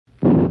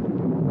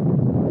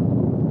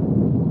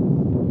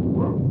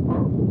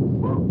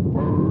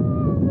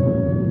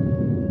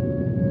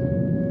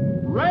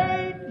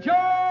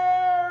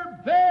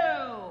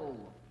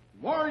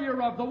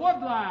of the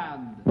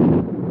Woodland.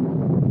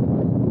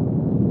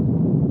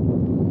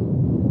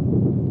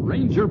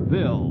 Ranger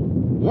Bill,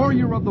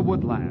 warrior of the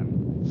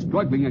woodland,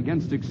 struggling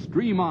against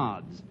extreme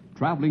odds,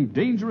 traveling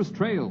dangerous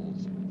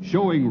trails,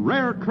 showing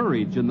rare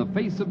courage in the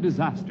face of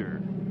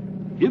disaster.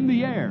 In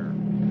the air.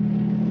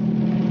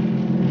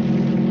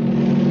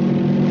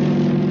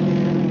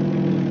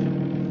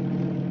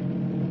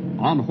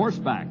 On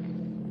horseback.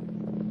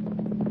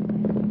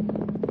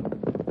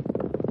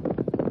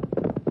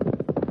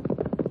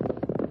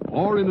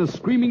 Or in a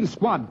screaming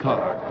squad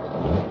car.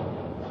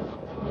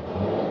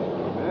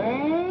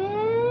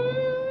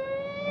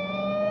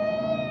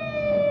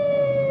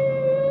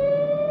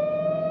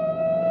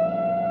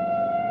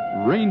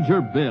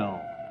 Ranger Bill,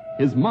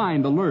 his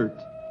mind alert,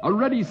 a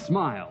ready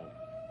smile,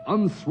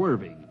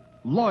 unswerving,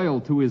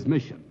 loyal to his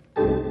mission.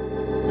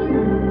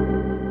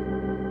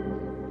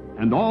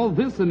 And all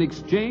this in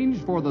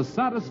exchange for the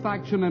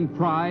satisfaction and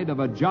pride of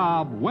a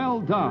job well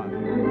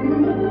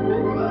done.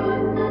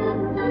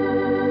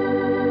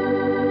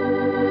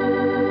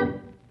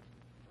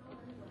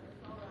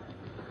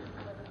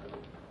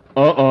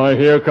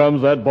 Here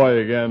comes that boy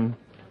again.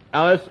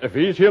 Alice, if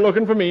he's here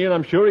looking for me, and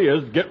I'm sure he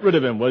is, get rid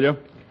of him, will you?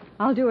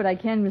 I'll do what I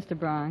can, Mr.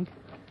 Bronk.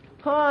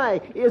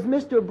 Hi, is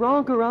Mr.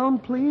 Bronk around,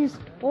 please?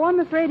 Oh, I'm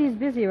afraid he's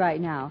busy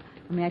right now.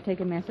 May I take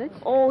a message?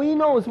 Oh, he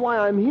knows why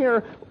I'm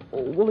here.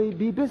 Will he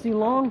be busy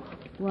long?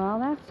 Well,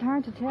 that's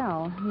hard to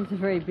tell. He's a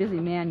very busy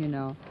man, you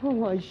know.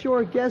 Oh, I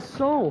sure guess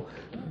so.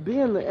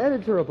 Being the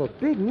editor of a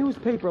big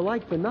newspaper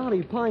like the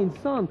Knotty Pine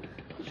Sun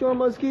sure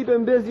must keep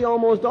him busy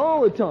almost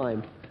all the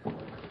time.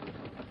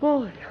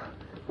 Boy,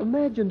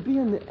 imagine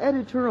being the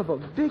editor of a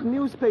big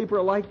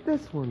newspaper like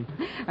this one.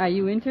 Are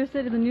you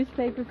interested in the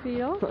newspaper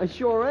field? I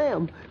sure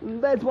am.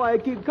 That's why I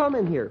keep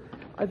coming here.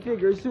 I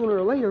figure sooner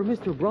or later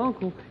Mr. Bronk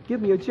will give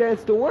me a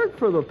chance to work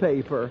for the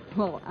paper.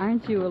 Well,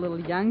 aren't you a little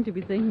young to be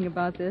thinking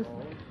about this?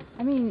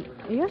 I mean,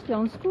 you're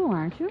still in school,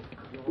 aren't you?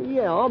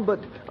 Yeah, but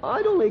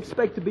I don't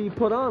expect to be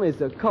put on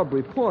as a cub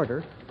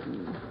reporter.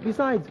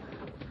 Besides,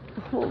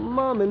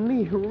 Mom and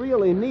me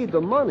really need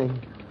the money.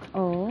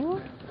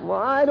 Oh? Well,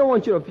 I don't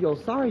want you to feel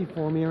sorry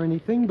for me or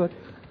anything, but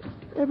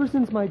ever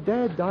since my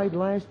dad died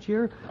last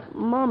year,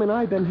 Mom and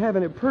I have been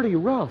having it pretty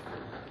rough.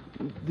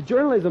 The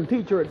journalism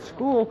teacher at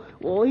school,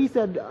 well, he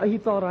said he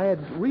thought I had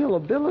real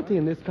ability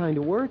in this kind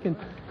of work, and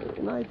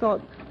I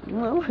thought,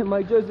 well, I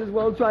might just as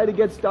well try to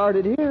get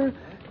started here.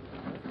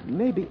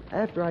 Maybe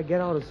after I get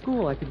out of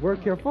school, I could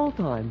work here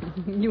full-time.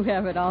 You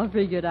have it all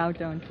figured out,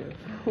 don't you?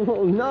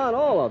 Well, not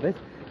all of it.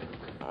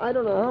 I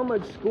don't know how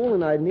much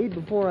schooling I'd need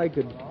before I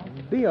could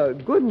be a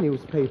good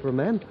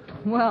newspaperman.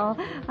 Well,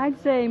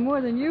 I'd say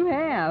more than you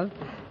have.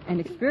 And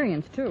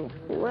experience, too.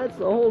 Well, that's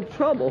the whole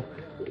trouble.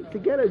 To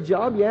get a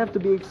job, you have to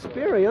be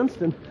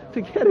experienced, and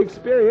to get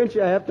experience,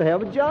 you have to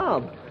have a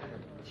job.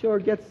 Sure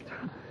gets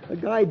a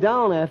guy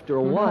down after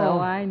a while.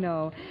 Oh, I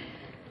know.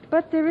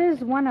 But there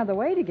is one other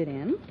way to get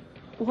in.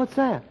 What's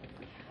that?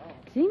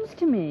 Seems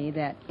to me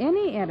that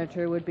any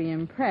editor would be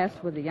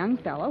impressed with a young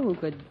fellow who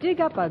could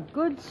dig up a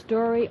good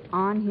story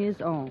on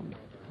his own.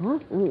 Huh?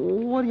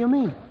 What do you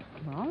mean?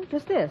 Well,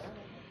 just this.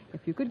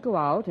 If you could go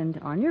out and,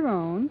 on your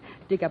own,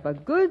 dig up a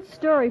good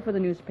story for the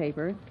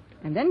newspaper,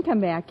 and then come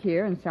back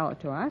here and sell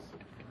it to us,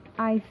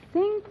 I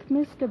think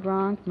Mr.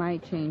 Bronk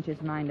might change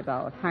his mind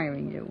about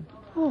hiring you.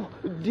 Oh,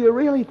 do you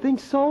really think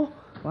so?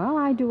 Well,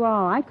 I'd do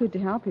all I could to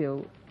help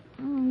you.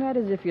 That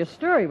is, if your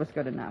story was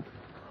good enough.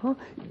 Huh?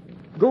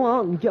 Go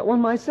out and get one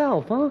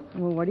myself, huh?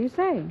 Well, what do you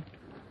say?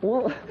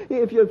 Well,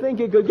 if you think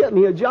you could get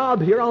me a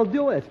job here, I'll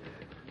do it.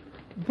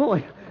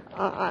 Boy,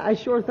 I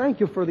sure thank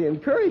you for the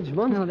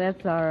encouragement. Oh,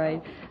 that's all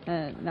right.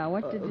 Now,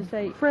 what did you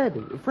say?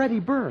 Freddie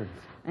Burns.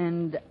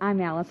 And I'm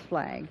Alice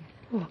Flagg.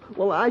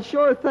 Well, I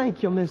sure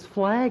thank you, Miss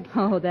Flagg.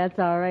 Oh, that's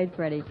all right,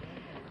 Freddie.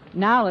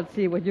 Now let's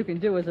see what you can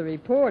do as a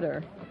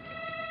reporter.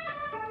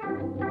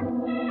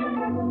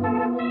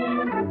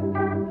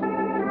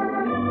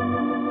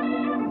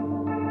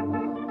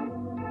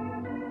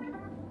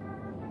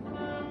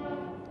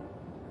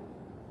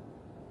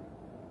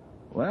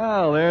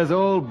 Well, there's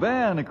old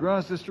Ben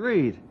across the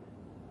street.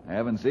 I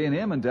haven't seen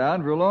him in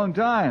town for a long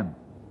time.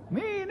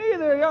 Me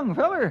neither, young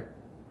feller.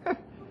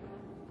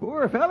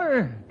 Poor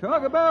feller.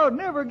 Talk about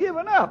never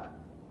giving up.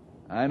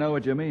 I know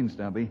what you mean,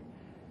 Stumpy.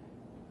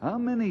 How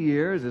many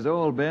years has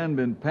old Ben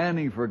been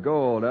panning for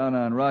gold down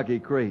on Rocky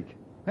Creek?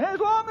 As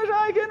long as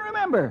I can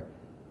remember.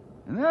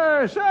 And there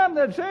are some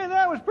that say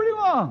that was pretty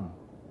long.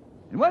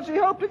 And what's he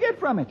hope to get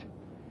from it?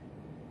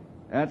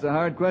 That's a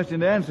hard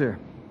question to answer.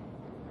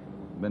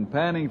 Been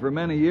panning for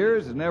many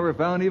years, has never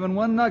found even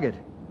one nugget.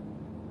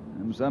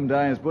 I'm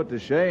sometimes put to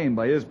shame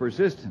by his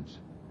persistence.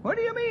 What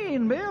do you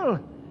mean, Bill?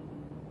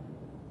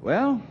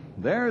 Well,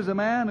 there's a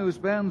man who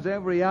spends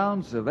every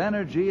ounce of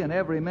energy and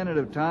every minute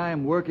of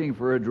time working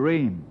for a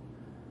dream.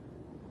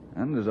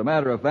 And as a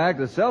matter of fact,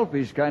 a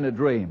selfish kind of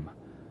dream.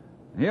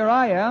 Here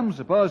I am,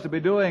 supposed to be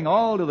doing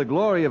all to the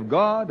glory of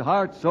God,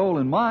 heart, soul,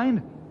 and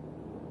mind.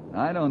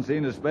 I don't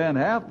seem to spend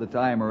half the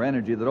time or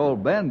energy that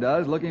old Ben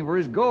does looking for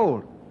his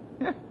gold.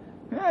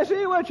 I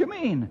see what you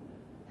mean.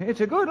 It's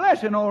a good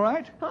lesson, all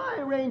right. Hi,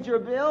 Ranger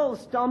Bill,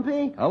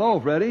 Stumpy. Hello,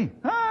 Freddie.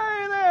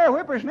 Hi there,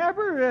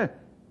 whippersnapper.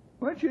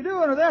 What you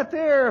doing with that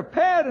there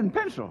pad and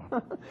pencil?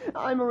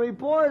 I'm a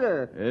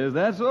reporter. Is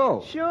that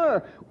so?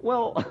 Sure.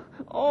 Well,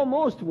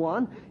 almost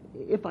one.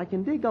 If I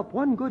can dig up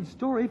one good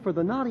story for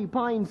the Naughty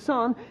Pine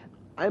Sun,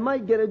 I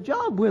might get a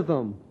job with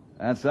them.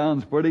 That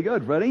sounds pretty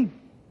good, Freddie.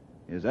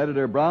 Is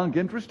Editor Bronk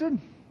interested?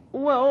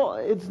 Well,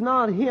 it's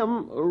not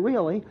him,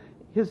 really.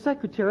 His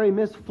secretary,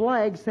 Miss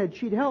Flagg, said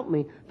she'd help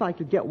me if I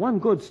could get one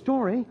good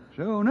story.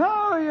 So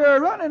now you're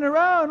running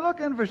around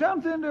looking for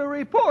something to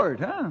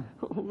report, huh?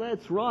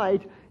 That's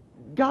right.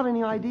 Got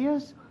any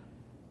ideas?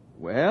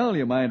 Well,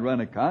 you might run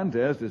a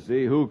contest to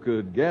see who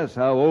could guess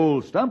how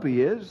old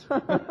Stumpy is.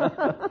 Yeah,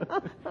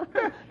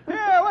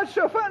 what's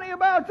so funny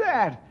about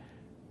that?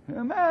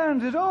 A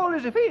man's as old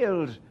as he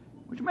feels,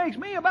 which makes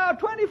me about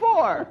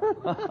 24.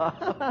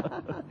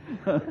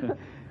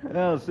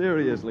 Well,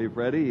 seriously,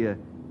 Freddie, do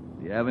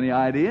you have any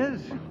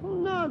ideas?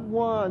 Not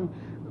one.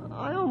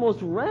 I almost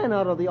ran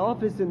out of the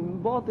office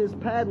and bought this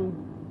pad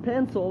and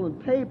pencil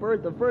and paper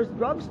at the first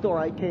drugstore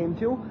I came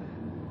to.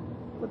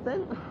 But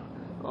then,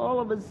 all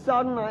of a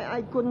sudden,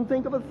 I couldn't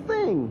think of a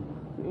thing.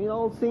 It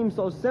all seemed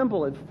so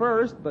simple at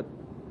first, but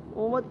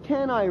well, what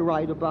can I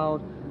write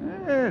about?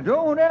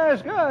 Don't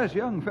ask us,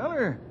 young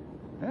feller.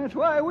 That's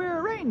why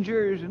we're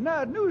rangers and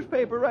not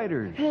newspaper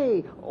writers.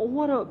 Hey,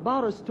 what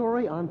about a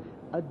story on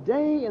a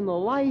day in the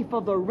life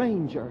of the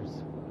Rangers?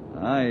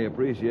 I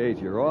appreciate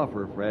your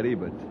offer, Freddie,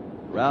 but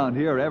around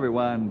here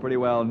everyone pretty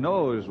well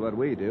knows what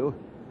we do.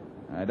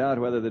 I doubt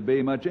whether there'd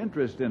be much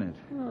interest in it.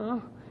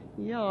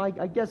 Yeah,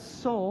 I guess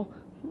so.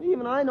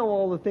 Even I know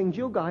all the things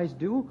you guys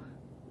do.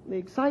 The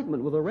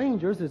excitement with the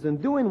Rangers is in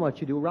doing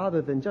what you do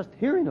rather than just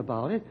hearing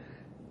about it.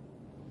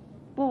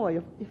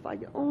 Boy, if I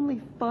could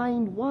only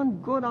find one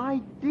good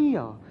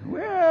idea.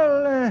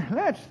 Well,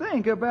 let's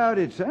think about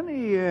it,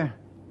 Sonny.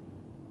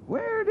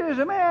 Where does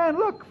a man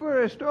look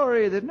for a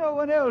story that no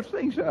one else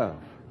thinks of?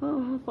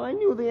 Oh, if I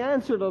knew the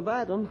answer to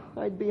that,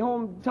 I'd be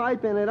home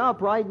typing it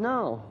up right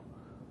now.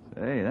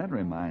 Say, that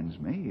reminds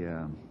me.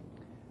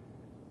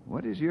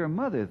 What does your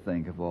mother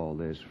think of all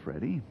this,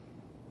 Freddie?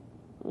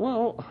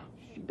 Well,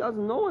 she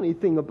doesn't know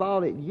anything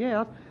about it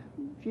yet.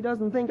 She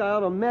doesn't think I ought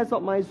to mess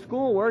up my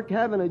schoolwork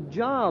having a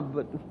job,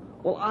 but,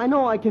 well, I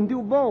know I can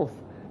do both.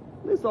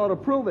 This ought to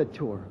prove it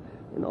to her,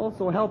 and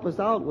also help us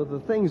out with the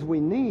things we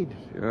need.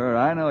 Sure,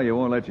 I know you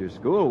won't let your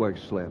schoolwork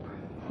slip.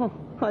 Oh,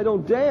 I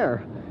don't dare.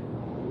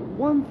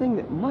 One thing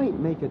that might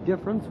make a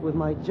difference with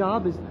my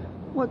job is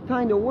what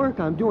kind of work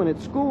I'm doing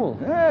at school.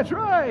 That's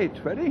right,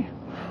 Freddie.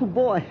 Oh,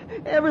 boy,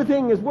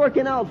 everything is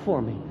working out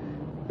for me.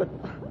 But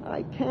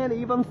I can't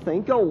even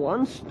think of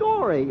one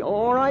story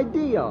or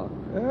idea.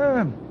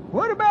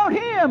 What about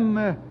him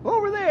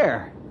over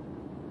there?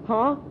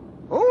 Huh?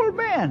 Old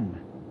Ben.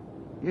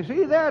 You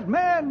see that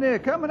man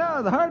coming out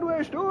of the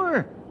hardware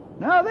store?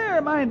 Now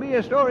there might be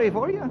a story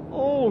for you.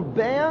 Old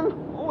Ben?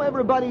 Oh,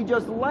 everybody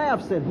just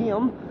laughs at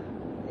him.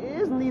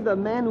 Isn't he the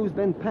man who's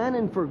been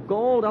panning for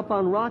gold up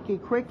on Rocky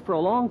Creek for a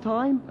long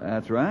time?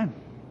 That's right.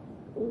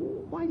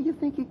 Why do you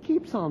think he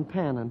keeps on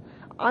panning?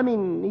 I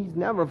mean, he's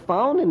never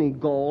found any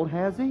gold,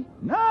 has he?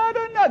 Not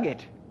a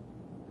nugget.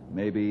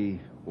 Maybe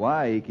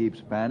why he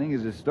keeps panning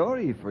is a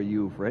story for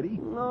you, Freddie.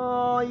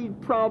 No, he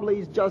probably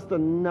is just a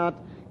nut.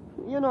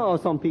 You know how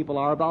some people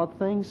are about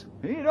things.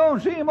 He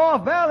don't seem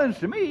off balance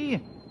to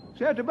me,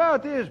 except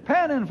about this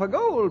panning for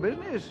gold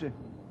business.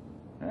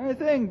 I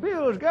think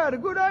Bill's got a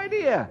good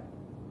idea.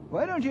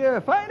 Why don't you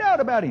find out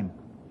about him?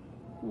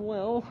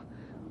 Well,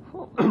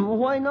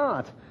 why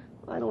not?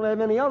 I don't have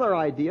any other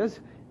ideas.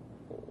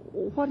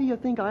 What do you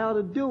think I ought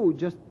to do?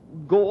 Just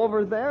go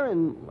over there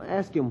and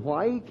ask him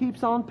why he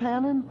keeps on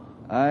panning?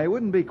 I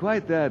wouldn't be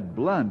quite that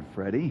blunt,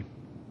 Freddie.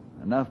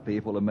 Enough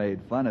people have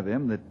made fun of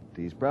him that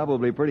he's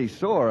probably pretty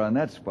sore on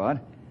that spot.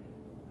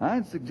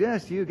 I'd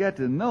suggest you get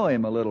to know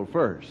him a little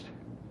first.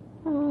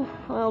 Oh,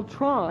 I'll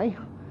try.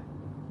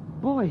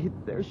 Boy,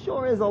 there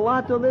sure is a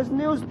lot to this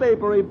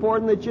newspaper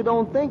reporting that you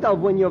don't think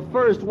of when you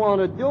first want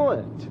to do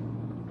it.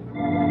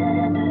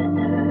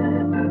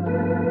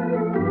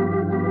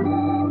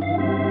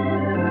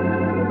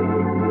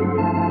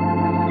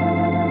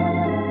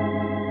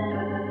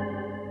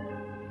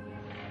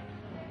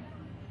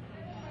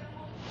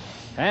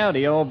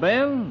 Howdy, old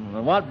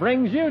Ben. What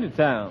brings you to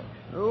town?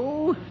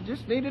 Oh,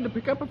 just needed to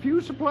pick up a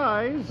few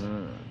supplies.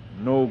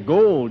 No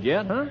gold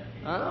yet, huh?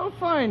 I'll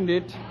find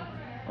it.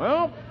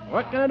 Well,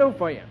 what can I do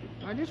for you?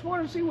 I just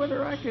want to see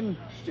whether I can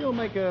still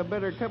make a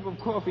better cup of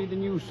coffee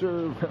than you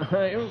serve.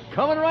 You're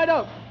coming right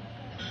up.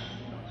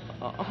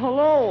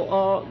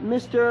 Hello,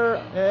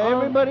 Mr.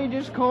 Everybody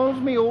just calls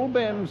me Old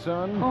Ben,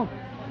 son. Oh,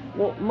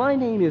 well, my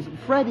name is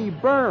Freddie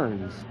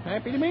Burns.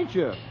 Happy to meet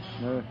you.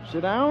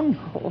 Sit down.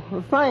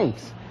 Oh,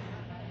 thanks.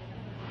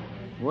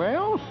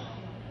 Well,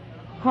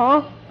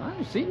 Huh?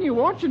 I've seen you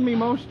watching me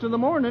most of the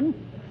morning,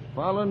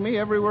 following me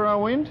everywhere I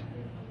went.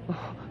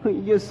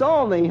 You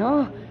saw me,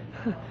 huh?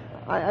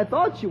 I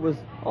thought you was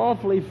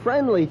awfully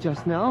friendly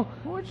just now.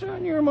 What's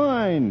on your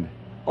mind?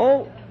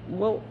 Oh,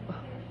 well,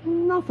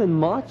 nothing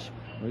much.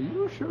 Well,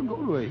 you sure go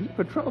to a heap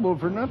of trouble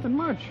for nothing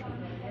much.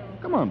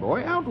 Come on,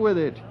 boy, out with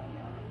it.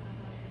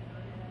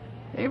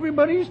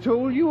 Everybody's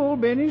told you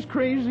old Benny's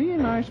crazy,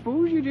 and I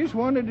suppose you just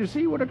wanted to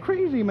see what a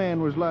crazy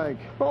man was like.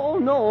 Oh,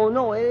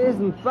 no, it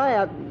isn't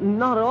that.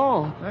 Not at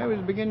all. I was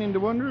beginning to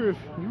wonder if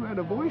you had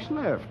a voice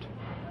left.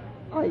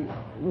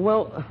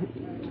 Well,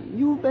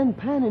 you've been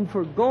panning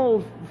for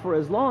gold for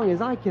as long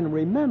as I can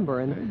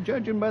remember, and...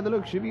 Judging by the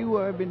looks of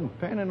you, I've been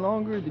panning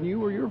longer than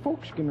you or your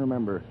folks can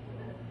remember.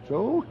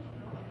 So?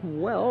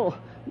 Well,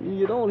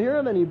 you don't hear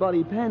of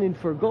anybody panning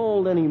for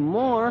gold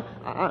anymore.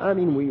 I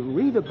mean, we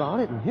read about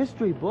it in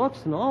history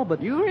books and all,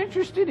 but... You're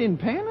interested in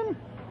panning?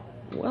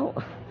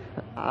 Well,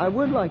 I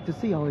would like to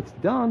see how it's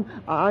done.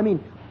 I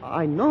mean,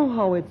 I know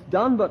how it's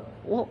done, but,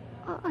 well,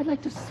 I'd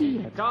like to see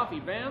it.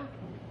 Coffee, Ben.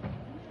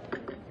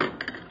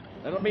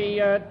 That'll be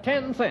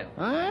 10 cents.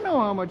 I know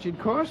how much it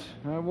costs.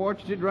 I've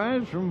watched it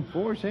rise from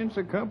 4 cents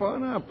a cup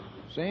on up.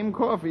 Same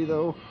coffee,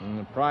 though. And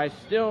the price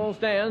still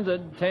stands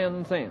at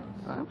 10 cents.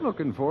 I'm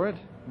looking for it.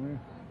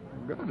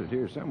 I've got it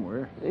here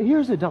somewhere.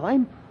 Here's a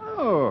dime.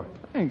 Oh,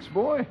 thanks,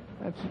 boy.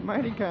 That's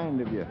mighty kind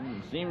of you.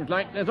 Seems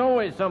like there's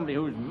always somebody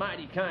who's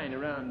mighty kind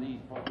around these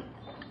parts.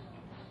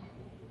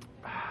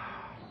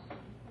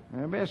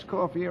 Best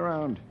coffee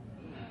around.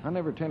 I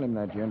never tell him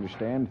that, you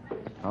understand.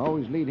 I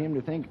always lead him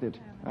to think that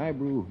I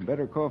brew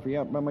better coffee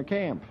out by my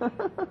camp.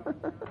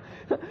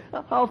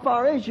 How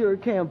far is your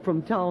camp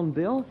from town,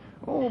 Bill?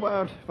 Oh,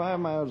 about 5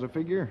 miles, I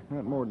figure.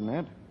 Not more than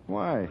that.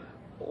 Why?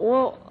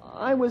 Well,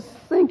 I was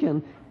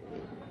thinking,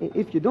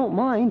 if you don't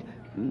mind,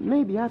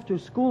 maybe after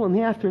school in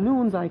the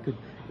afternoons I could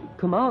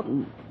come out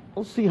and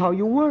see how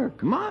you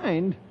work.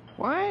 Mind?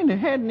 Why, I ain't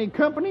had any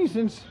company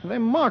since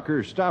them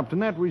mockers stopped,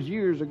 and that was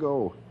years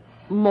ago.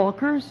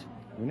 Mockers?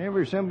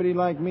 Whenever somebody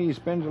like me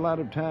spends a lot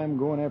of time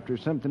going after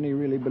something he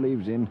really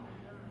believes in,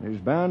 there's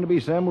bound to be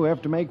some who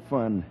have to make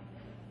fun.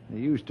 They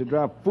used to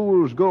drop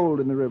fool's gold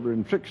in the river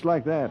and tricks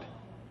like that.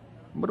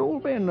 But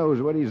old Ben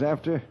knows what he's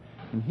after,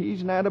 and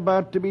he's not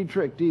about to be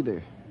tricked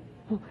either.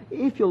 Well,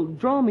 if you'll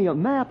draw me a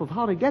map of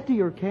how to get to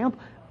your camp,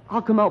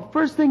 I'll come out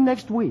first thing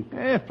next week.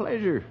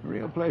 Pleasure.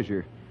 Real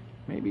pleasure.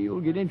 Maybe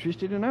you'll get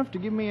interested enough to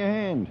give me a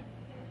hand.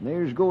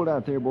 There's gold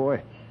out there,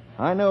 boy.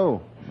 I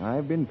know.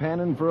 I've been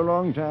panning for a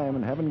long time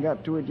and haven't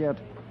got to it yet.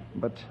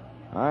 But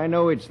I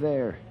know it's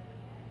there.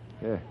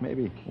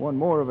 Maybe one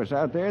more of us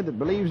out there that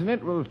believes in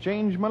it will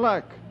change my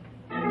luck.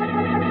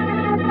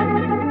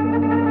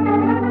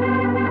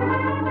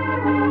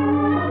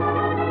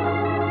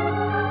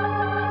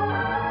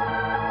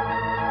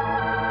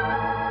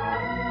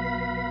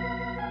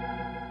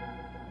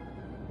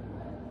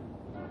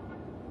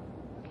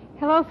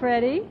 Hello,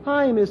 Freddie.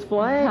 Hi, Miss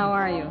Flagg. How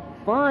are you?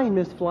 Fine,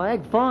 Miss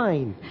Flagg,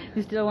 fine.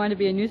 You still want to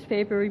be a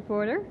newspaper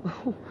reporter?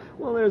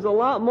 Well, there's a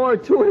lot more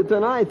to it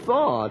than I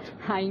thought.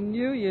 I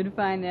knew you'd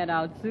find that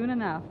out soon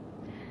enough.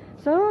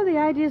 So the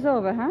idea's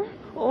over, huh?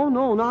 Oh,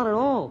 no, not at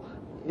all.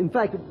 In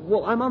fact,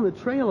 well, I'm on the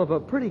trail of a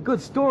pretty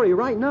good story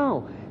right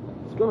now.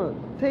 It's going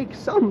to take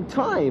some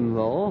time,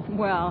 though.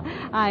 Well,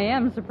 I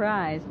am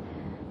surprised.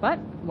 But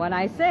what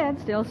I said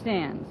still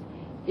stands.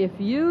 If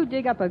you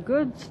dig up a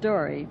good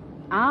story,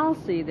 I'll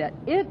see that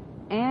it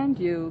and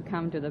you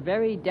come to the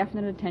very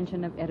definite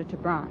attention of Editor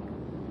Bronk.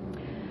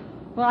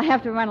 Well, I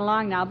have to run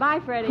along now.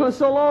 Bye, Freddie.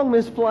 So long,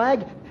 Miss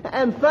Flagg,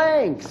 and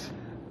thanks.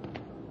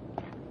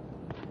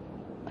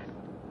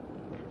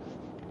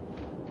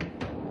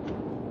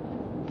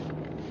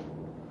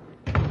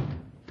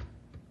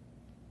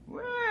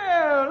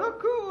 Well,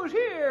 look who's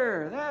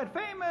here. That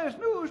famous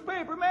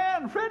newspaper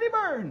man, Freddie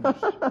Burns.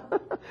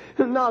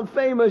 Not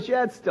famous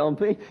yet,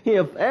 Stumpy,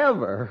 if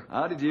ever.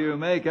 How did you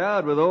make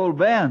out with old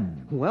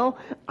Ben? Well,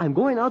 I'm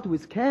going out to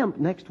his camp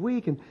next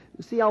week and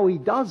see how he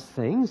does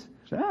things.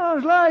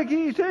 Sounds like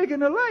he's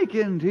taken a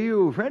liking to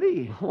you,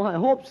 Freddie. Well, I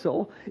hope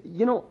so.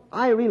 You know,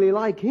 I really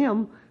like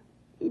him.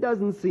 He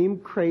doesn't seem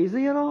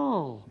crazy at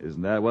all.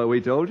 Isn't that what we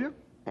told you?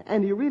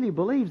 And he really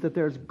believes that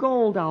there's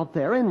gold out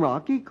there in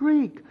Rocky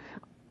Creek.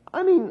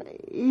 I mean,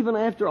 even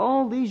after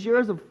all these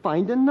years of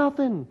finding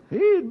nothing.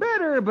 He'd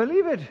better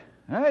believe it.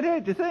 I'd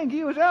hate to think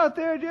he was out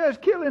there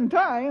just killing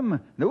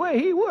time, the way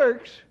he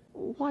works.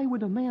 Why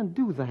would a man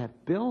do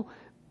that, Bill?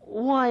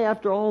 Why,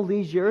 after all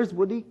these years,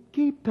 would he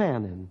keep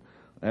panning?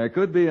 There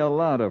could be a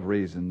lot of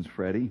reasons,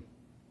 Freddie.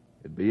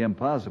 It'd be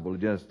impossible to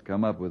just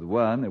come up with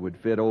one that would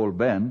fit old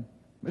Ben.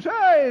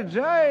 Besides,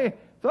 I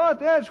thought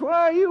that's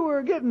why you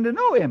were getting to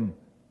know him.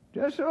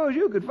 Just so as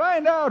you could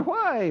find out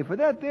why for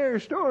that there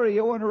story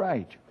you want to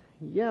write.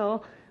 Yeah,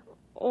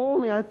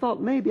 only I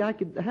thought maybe I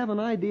could have an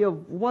idea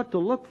of what to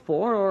look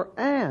for or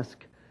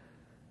ask.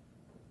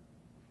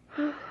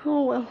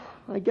 Oh, well,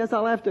 I guess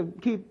I'll have to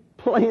keep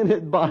playing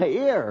it by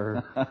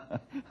ear.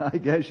 I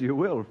guess you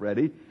will,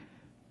 Freddie.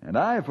 And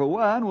I, for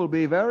one, will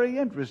be very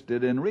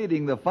interested in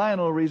reading the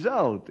final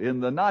result in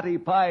the Knotty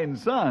Pine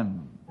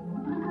Sun.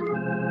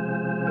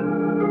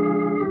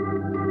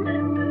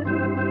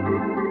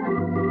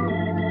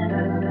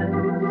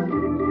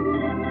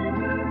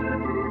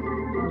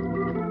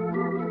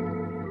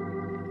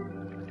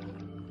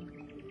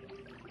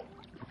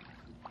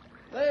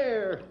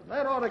 There.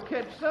 That ought to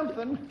catch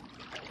something.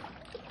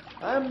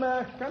 I'm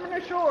coming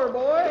ashore,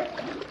 boy.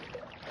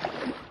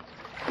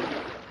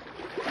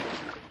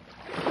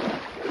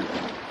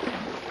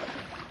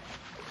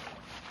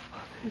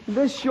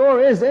 This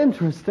sure is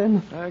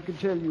interesting. I could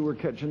tell you were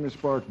catching the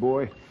spark,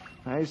 boy.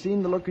 I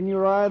seen the look in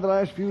your eye the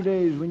last few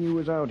days when you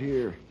was out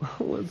here.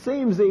 Well, it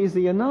seems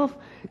easy enough.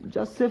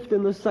 Just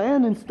sifting the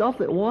sand and stuff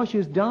that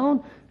washes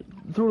down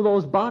through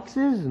those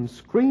boxes and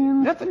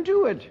screens. Nothing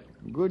to it.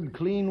 Good,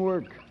 clean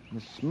work. The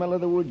smell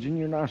of the woods in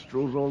your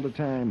nostrils all the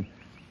time.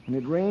 When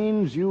it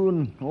rains, you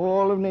and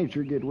all of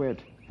nature get wet.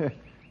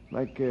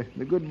 Like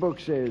the good book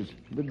says,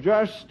 the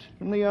just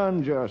and the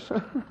unjust.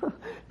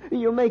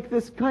 You make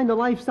this kind of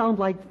life sound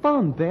like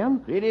fun,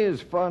 Ben. It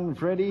is fun,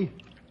 Freddie.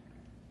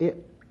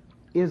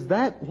 Is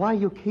that why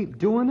you keep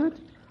doing it?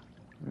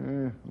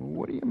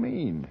 What do you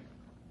mean?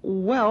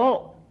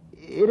 Well,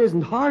 it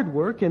isn't hard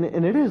work, and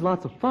it is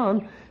lots of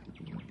fun,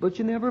 but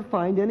you never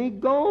find any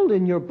gold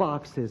in your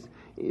boxes.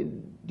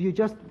 Do you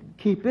just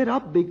keep it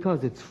up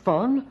because it's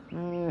fun?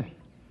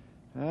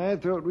 I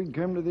thought we'd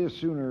come to this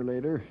sooner or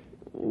later.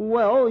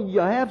 Well, you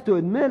have to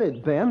admit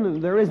it,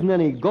 Ben. There isn't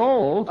any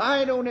gold.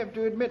 I don't have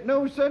to admit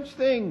no such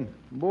thing.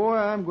 Boy,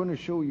 I'm going to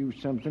show you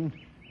something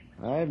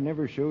I've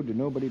never showed to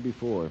nobody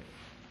before.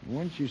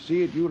 Once you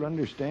see it, you'll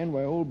understand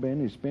why old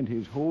Ben has spent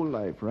his whole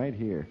life right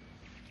here,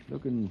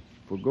 looking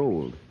for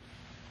gold.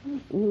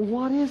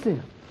 What is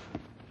it?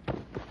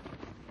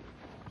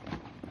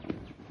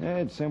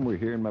 It's somewhere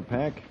here in my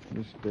pack.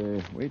 Just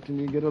wait till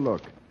you get a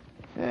look.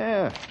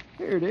 Yeah,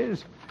 here it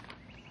is.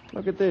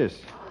 Look at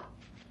this.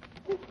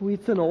 Oh,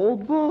 it's an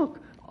old book.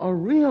 A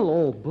real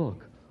old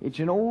book. It's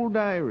an old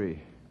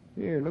diary.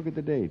 Here, look at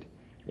the date.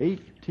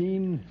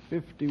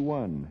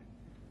 1851.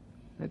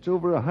 That's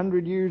over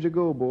 100 years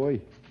ago, boy.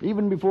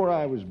 Even before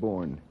I was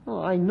born.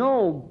 Oh, I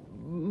know,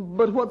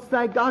 but what's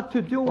that got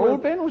to do with...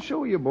 Old Ben will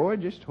show you, boy.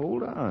 Just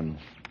hold on.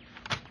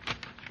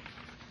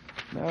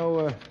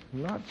 Now,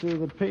 lots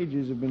of the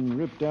pages have been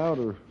ripped out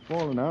or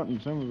fallen out,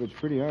 and some of it's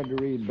pretty hard to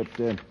read, but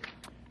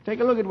take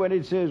a look at what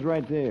it says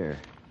right there.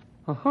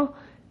 Uh-huh.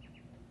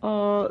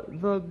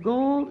 The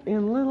gold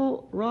in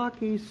Little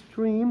Rocky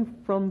Stream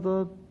from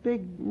the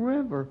Big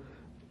River.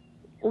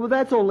 Oh,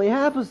 that's only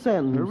half a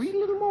sentence. Now read a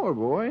little more,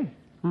 boy.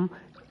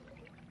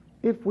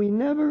 If we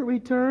never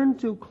return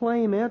to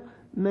claim it,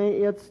 may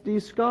its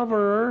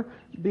discoverer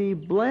be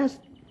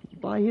blessed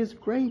by his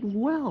great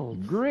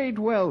wealth. Great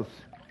wealth.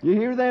 You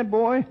hear that,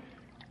 boy?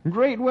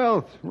 Great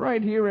wealth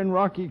right here in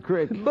Rocky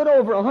Creek. But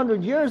over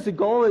 100 years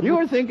ago...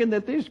 You're thinking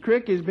that this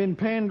creek has been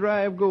pan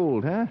dry of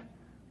gold, huh?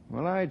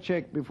 Well, I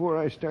checked before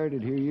I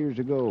started here years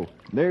ago.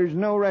 There's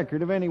no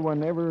record of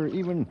anyone ever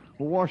even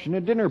washing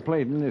a dinner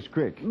plate in this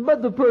creek.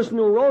 But the person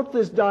who wrote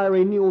this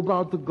diary knew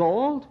about the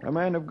gold. A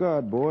man of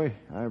God, boy.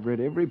 I've read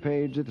every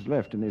page that's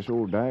left in this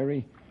old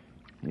diary.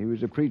 He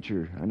was a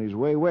preacher on his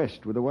way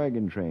west with a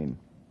wagon train,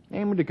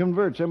 aiming to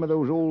convert some of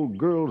those old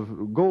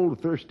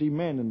gold-thirsty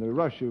men in the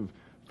rush of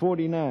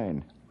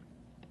 49.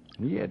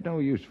 He had no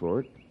use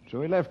for it,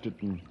 so he left it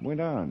and went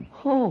on.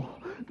 Oh,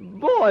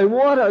 boy,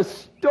 what a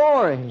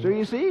story. So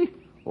you see,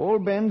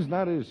 old Ben's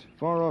not as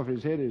far off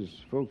his head as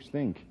folks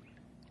think.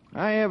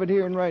 I have it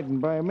here in writing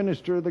by a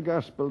minister of the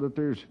gospel that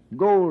there's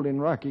gold in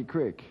Rocky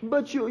Creek.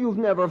 But you've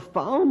never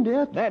found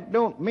it. That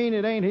don't mean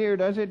it ain't here,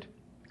 does it?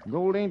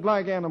 Gold ain't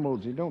like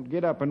animals. It don't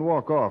get up and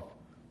walk off.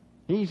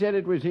 He said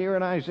it was here,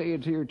 and I say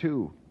it's here,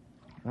 too.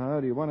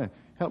 Do you want to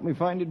help me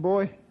find it,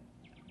 boy?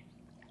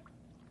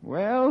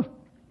 Well?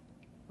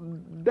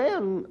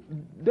 Ben,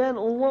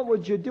 what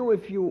would you do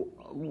if you,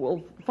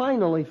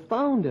 finally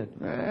found it?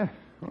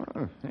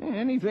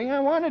 Anything I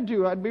wanted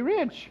to. I'd be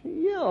rich.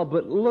 Yeah,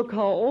 but look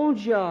how old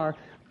you are.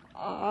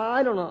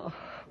 I don't know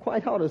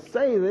quite how to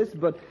say this,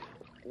 but,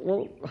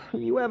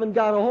 you haven't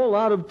got a whole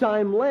lot of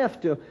time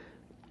left to,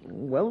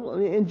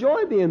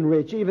 enjoy being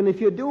rich, even if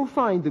you do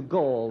find the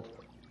gold.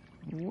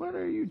 What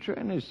are you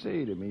trying to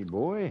say to me,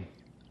 boy?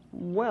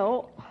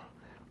 Well,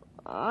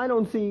 I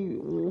don't see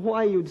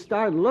why you'd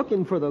start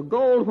looking for the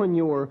gold when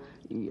you were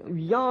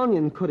young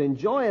and could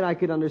enjoy it. I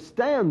could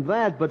understand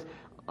that, but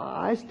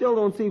I still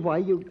don't see why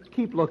you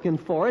keep looking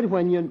for it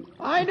when you...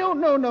 I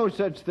don't know no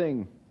such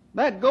thing.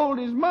 That gold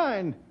is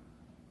mine.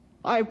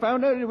 I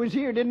found out it was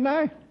here, didn't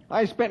I?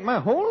 I spent my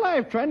whole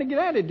life trying to get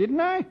at it,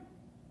 didn't I?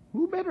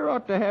 Who better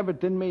ought to have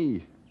it than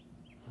me?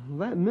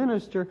 That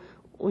minister,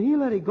 he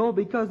let it go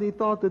because he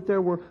thought that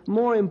there were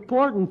more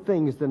important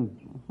things than,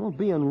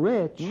 being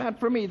rich. Not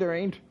for me, there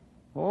ain't.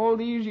 All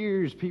these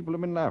years, people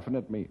have been laughing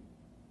at me.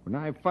 When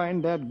I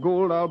find that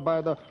gold, I'll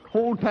buy the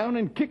whole town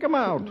and kick 'em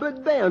out.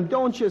 But, Ben,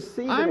 don't you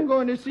see that... I'm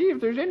going to see if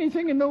there's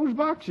anything in those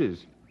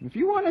boxes. If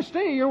you want to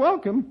stay, you're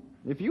welcome.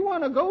 If you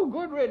want to go,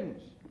 good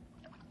riddance.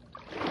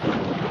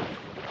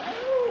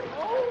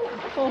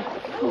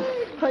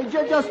 Hey,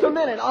 just a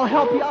minute. I'll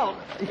help you out.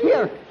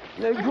 Here,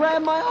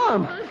 grab my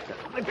arm.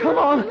 Come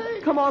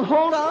on,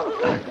 hold on.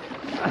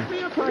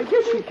 I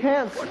guess you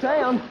can't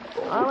stand.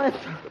 I'll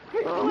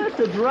have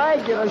to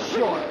drag you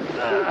ashore.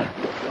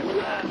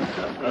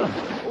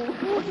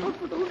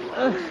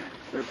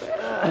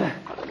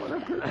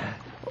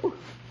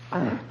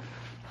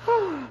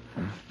 Oh,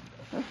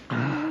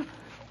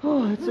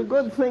 it's a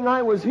good thing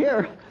I was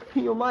here.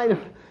 You might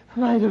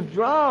have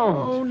drowned.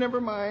 Oh, never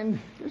mind.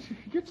 Just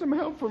get some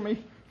help for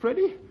me.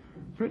 Freddie,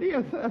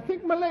 I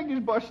think my leg is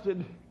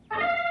busted.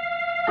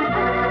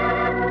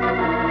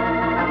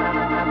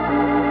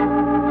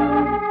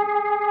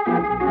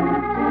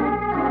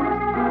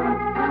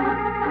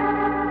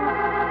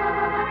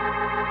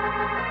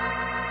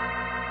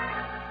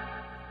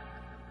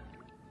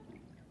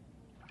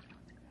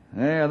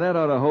 Yeah, that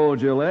ought to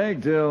hold your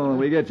leg till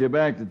we get you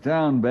back to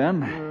town,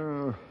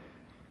 Ben.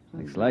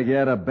 Looks like you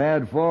had a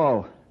bad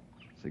fall.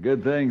 It's a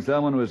good thing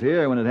someone was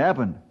here when it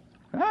happened.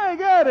 I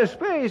got a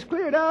space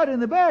cleared out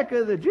in the back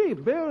of the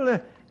Jeep, Bill.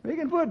 We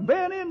can put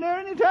Ben in there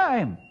any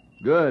time.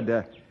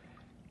 Good.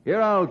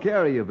 Here, I'll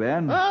carry you,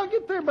 Ben. I'll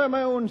get there by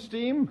my own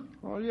steam.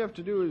 All you have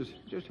to do is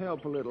just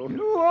help a little.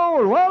 You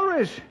old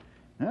walrus.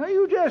 Now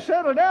you just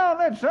settle down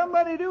and let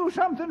somebody do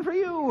something for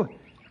you.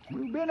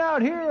 You've been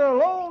out here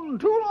alone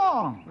too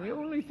long. The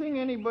only thing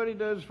anybody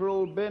does for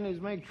old Ben is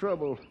make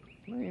trouble.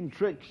 Playing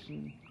tricks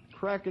and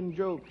cracking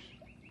jokes.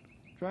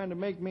 Trying to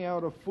make me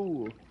out a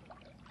fool.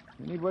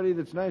 Anybody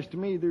that's nice to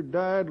me either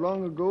died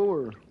long ago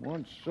or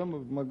wants some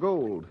of my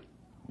gold.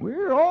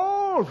 We're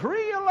all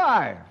three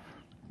alive.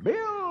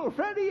 Bill,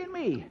 Freddie, and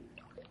me.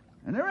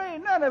 And there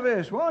ain't none of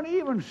us want to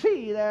even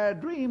see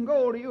that dream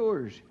gold of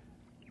yours.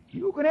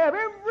 You can have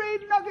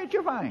every nugget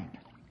you find.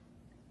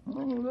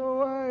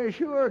 Although I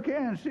sure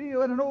can't see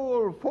what an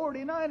old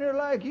 49er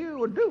like you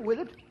would do with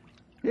it,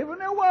 if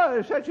there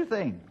was such a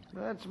thing.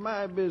 That's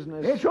my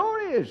business. It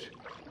sure is.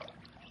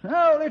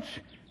 Now, let's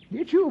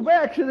get you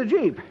back to the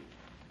Jeep.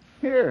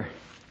 Here,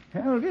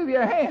 I'll give you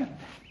a hand.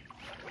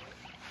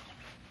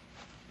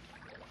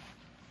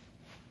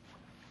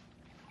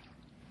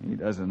 He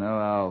doesn't know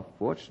how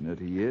fortunate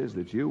he is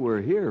that you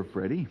were here,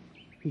 Freddie.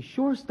 He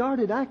sure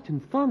started acting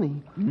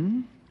funny.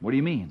 What do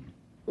you mean?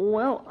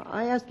 Well,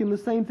 I asked him the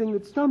same thing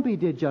that Stumpy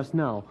did just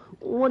now.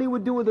 What he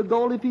would do with the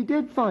gold if he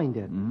did find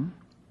it.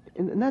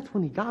 And that's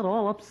when he got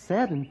all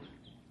upset and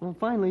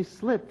finally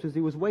slipped as he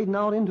was wading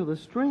out into the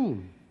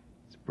stream.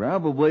 It's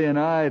probably an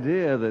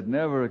idea that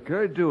never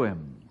occurred to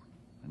him.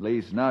 At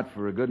least not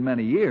for a good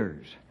many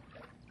years.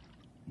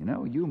 You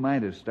know, you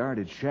might have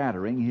started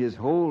shattering his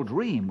whole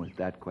dream with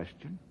that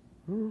question.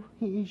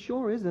 He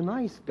sure is a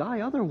nice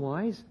guy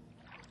otherwise.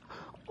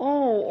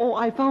 Oh,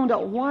 I found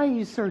out why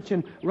he's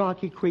searching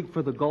Rocky Creek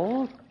for the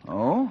gold.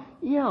 Oh?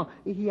 Yeah,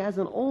 he has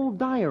an old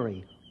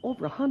diary,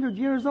 over 100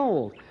 years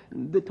old,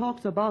 that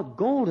talks about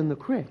gold in the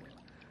creek.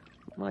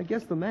 Well, I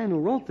guess the man who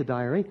wrote the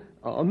diary,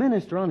 a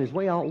minister on his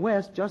way out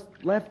west, just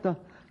left a...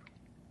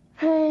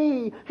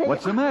 Hey!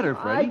 What's the matter,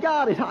 Freddie? I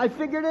got it. I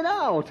figured it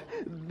out.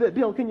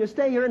 Bill, can you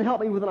stay here and help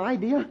me with an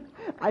idea?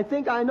 I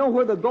think I know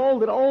where the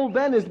gold that old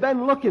Ben has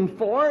been looking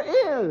for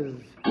is.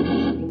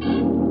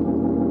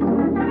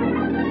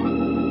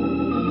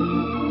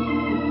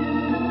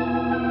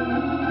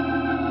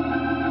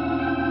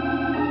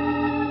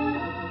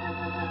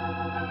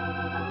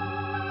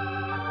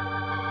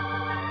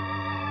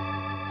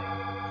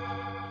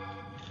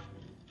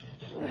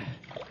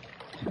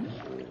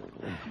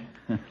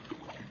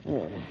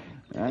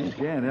 I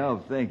can't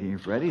help thinking,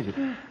 Freddie,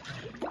 that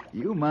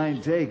you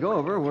might take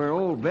over where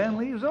old Ben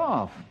leaves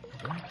off.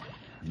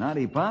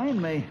 Knotty Pine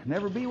may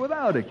never be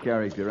without a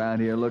character around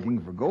here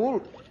looking for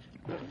gold.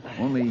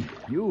 Only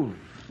you've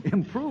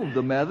improved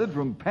the method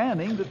from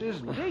panning to this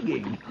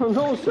digging.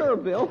 No, sir,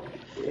 Bill.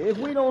 If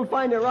we don't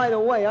find it right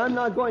away, I'm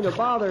not going to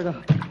bother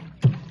to...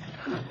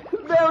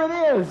 There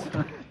it is!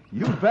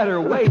 You better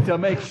wait to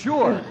make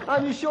sure.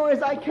 I'm as sure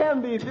as I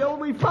can be, Bill.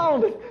 We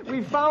found it.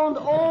 We found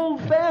old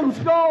Ben's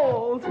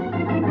gold.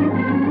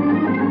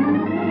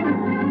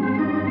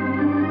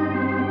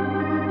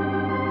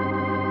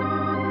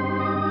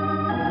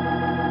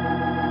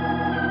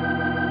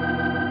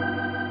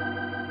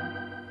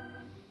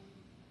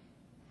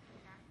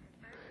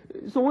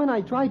 So when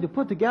I tried to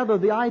put together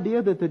the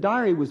idea that the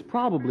diary was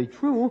probably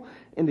true,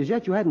 and as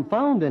yet you hadn't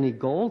found any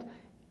gold,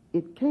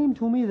 it came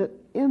to me that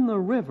in the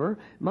river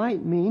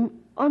might mean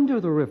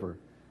under the river.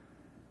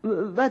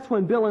 That's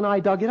when Bill and I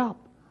dug it up.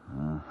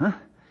 Uh-huh.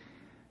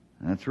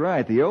 That's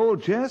right. The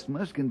old chest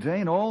must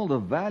contain all the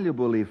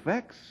valuable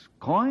effects,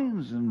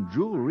 coins, and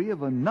jewelry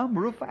of a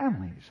number of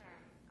families.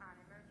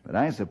 But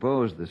I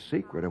suppose the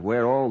secret of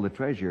where all the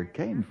treasure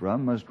came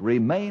from must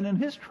remain in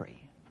history.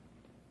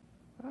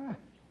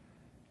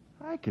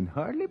 I can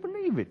hardly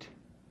believe it.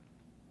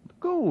 The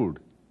gold.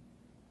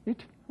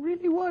 It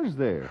really was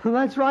there.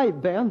 That's right,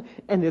 Ben.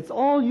 And it's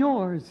all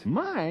yours.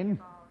 Mine?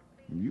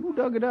 You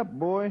dug it up,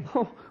 boy.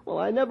 Oh, well,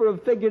 I never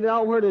have figured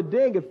out where to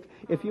dig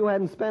if you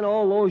hadn't spent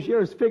all those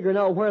years figuring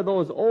out where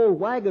those old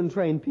wagon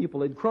train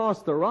people had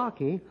crossed the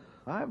Rocky.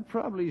 I've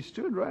probably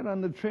stood right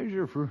on the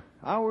treasure for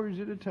hours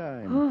at a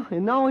time.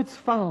 And now it's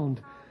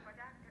found.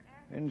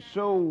 And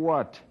so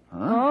what?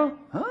 Huh?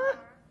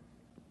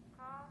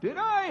 Did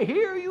I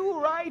hear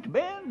you right,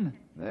 Ben?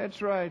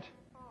 That's right.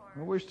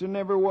 I wish there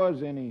never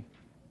was any.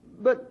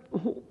 But,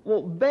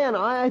 well, Ben,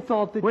 I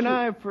thought that When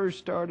I first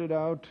started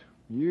out,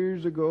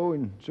 Years ago,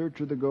 in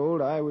search of the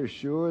gold, I was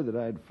sure that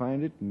I'd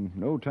find it in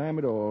no time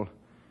at all.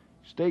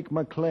 Stake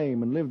my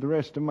claim and live the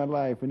rest of my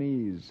life in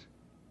ease.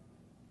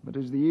 But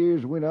as the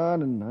years went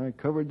on and I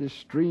covered this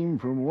stream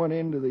from one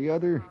end to the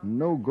other,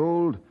 no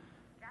gold,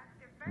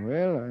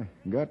 well,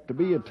 I got to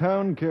be a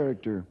town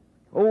character.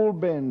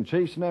 Old Ben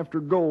chasing after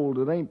gold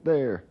that ain't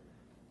there.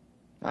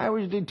 I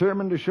was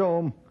determined to show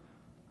 'em.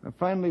 I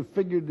finally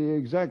figured the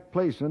exact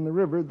place on the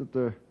river that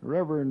the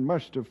Reverend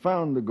must have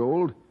found the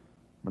gold,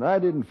 but I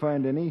didn't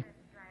find any.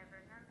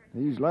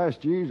 These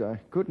last years, I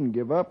couldn't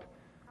give up.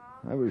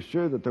 I was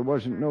sure that there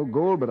wasn't no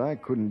gold, but I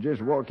couldn't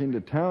just walk into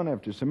town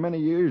after so many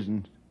years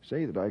and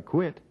say that I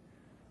quit.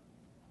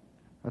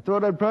 I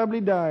thought I'd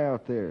probably die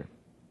out there,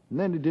 and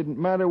then it didn't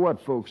matter what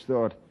folks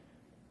thought.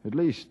 At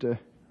least,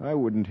 I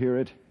wouldn't hear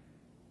it.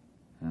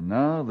 And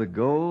now the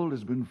gold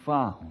has been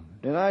found.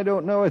 And I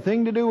don't know a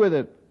thing to do with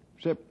it,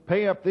 except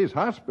pay up this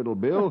hospital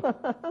bill.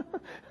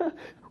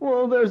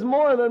 Well, there's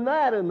more than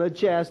that in the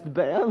chest,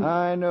 Ben.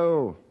 I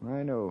know.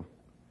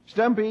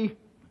 Stumpy,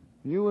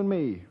 you and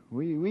me,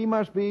 we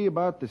must be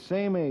about the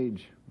same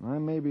age. I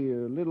may be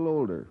a little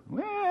older.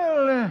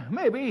 Well,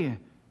 maybe.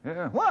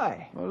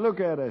 Why? Well, look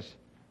at us.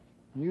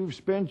 You've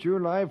spent your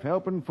life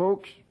helping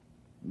folks,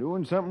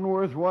 doing something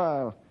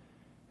worthwhile.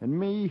 And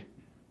me,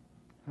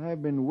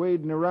 I've been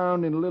wading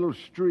around in a little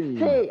stream.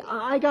 Hey,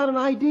 I got an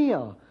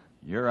idea.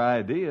 Your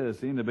ideas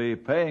seem to be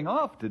paying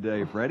off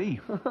today, Freddie.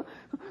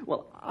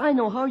 Well, I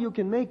know how you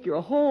can make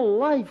your whole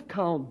life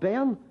count,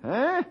 Ben.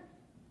 Huh?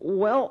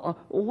 Well,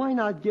 why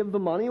not give the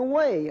money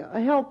away?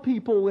 Help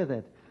people with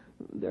it.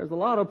 There's a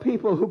lot of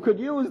people who could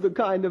use the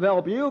kind of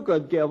help you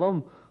could give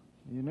them.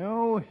 You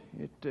know,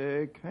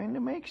 it kind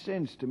of makes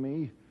sense to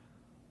me.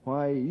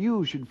 Why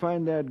you should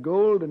find that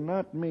gold and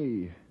not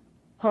me.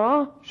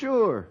 Huh?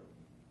 Sure.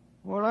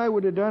 What I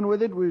would have done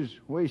with it was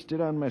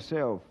wasted on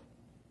myself.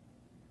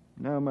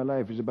 Now my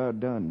life is about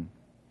done.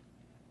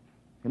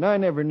 And I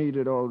never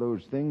needed all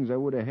those things I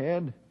would have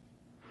had.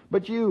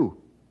 But you'd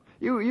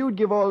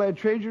give all that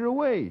treasure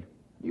away.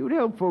 You'd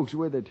help folks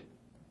with it.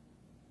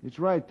 It's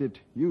right that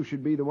you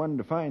should be the one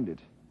to find it.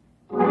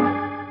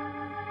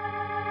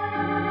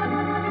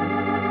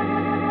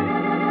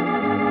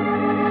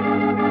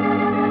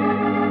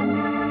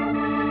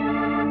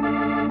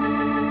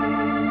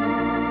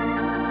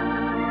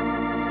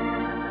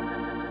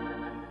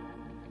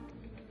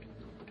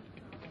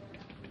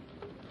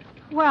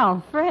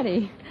 Well,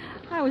 Freddie,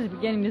 I was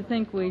beginning to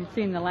think we'd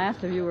seen the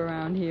last of you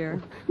around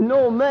here.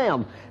 No,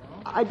 ma'am.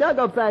 I dug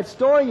up that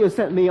story you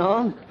sent me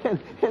on,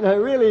 and I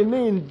really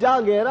mean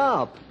dug it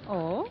up.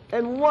 Oh?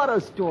 And what a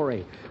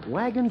story.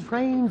 Wagon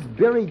trains,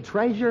 buried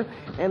treasure,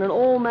 and an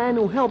old man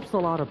who helps a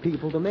lot of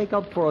people to make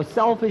up for a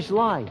selfish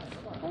life.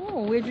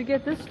 Oh, where'd you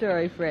get this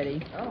story,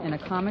 Freddie? In a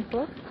comic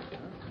book?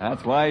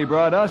 That's why he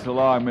brought us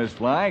along, Miss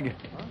Flagg.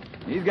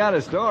 He's got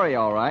a story,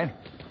 all right.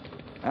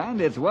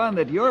 And it's one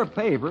that your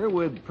paper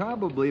would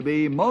probably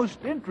be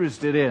most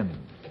interested in.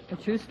 A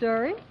true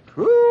story?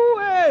 True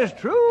as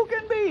true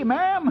can be,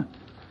 ma'am.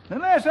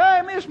 Unless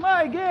I miss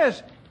my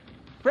guess,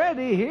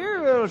 Freddie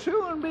here will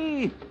soon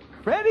be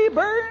Freddie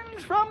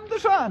Burns from the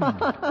sun.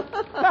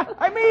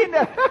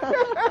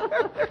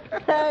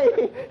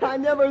 Hey, I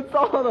never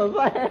thought of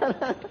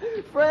that.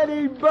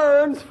 Freddie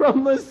Burns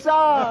from the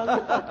sun.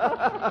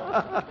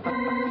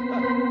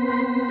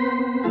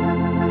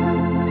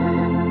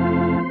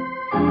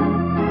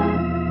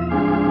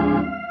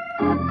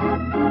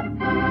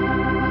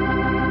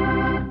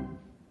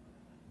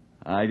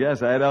 I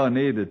guess I don't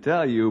need to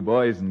tell you,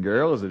 boys and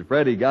girls, that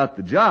Freddie got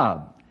the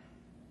job.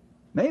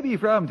 Maybe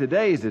from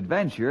today's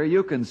adventure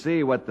you can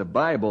see what the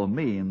Bible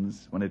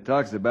means when it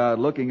talks about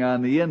looking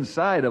on the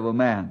inside of a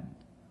man.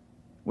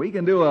 We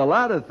can do a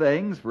lot of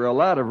things for a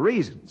lot of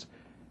reasons,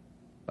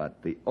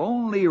 but the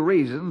only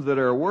reasons that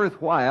are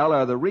worthwhile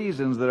are the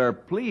reasons that are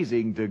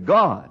pleasing to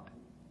God.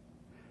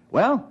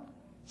 Well,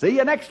 see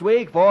you next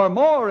week for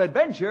more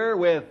adventure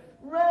with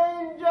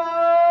Ranger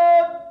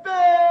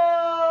Bill!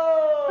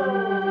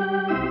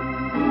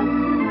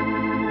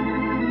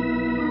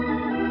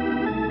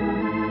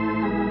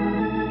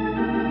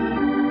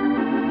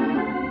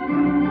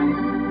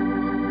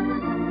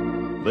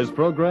 This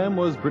program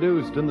was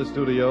produced in the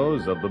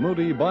studios of the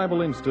Moody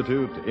Bible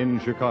Institute in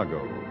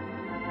Chicago.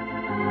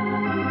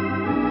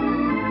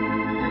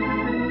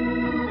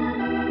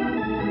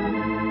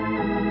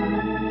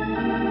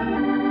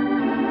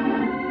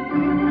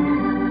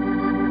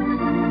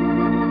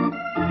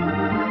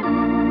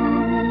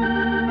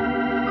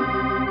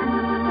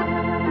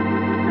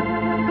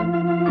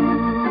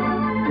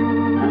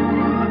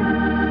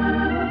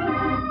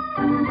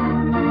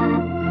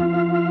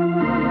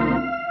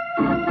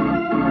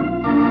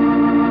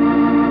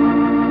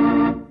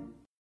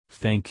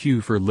 Thank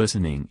you for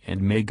listening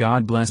and may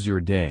God bless your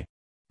day.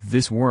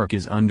 This work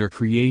is under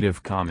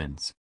Creative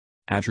Commons.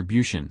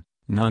 Attribution,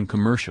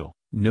 non-commercial,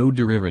 no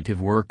derivative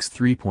works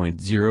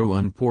 3.0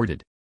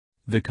 unported.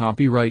 The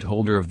copyright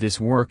holder of this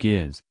work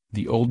is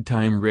the Old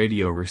Time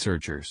Radio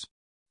Researchers.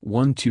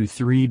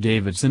 123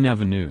 Davidson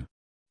Avenue,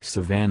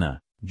 Savannah,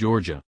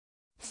 Georgia.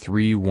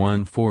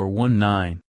 31419.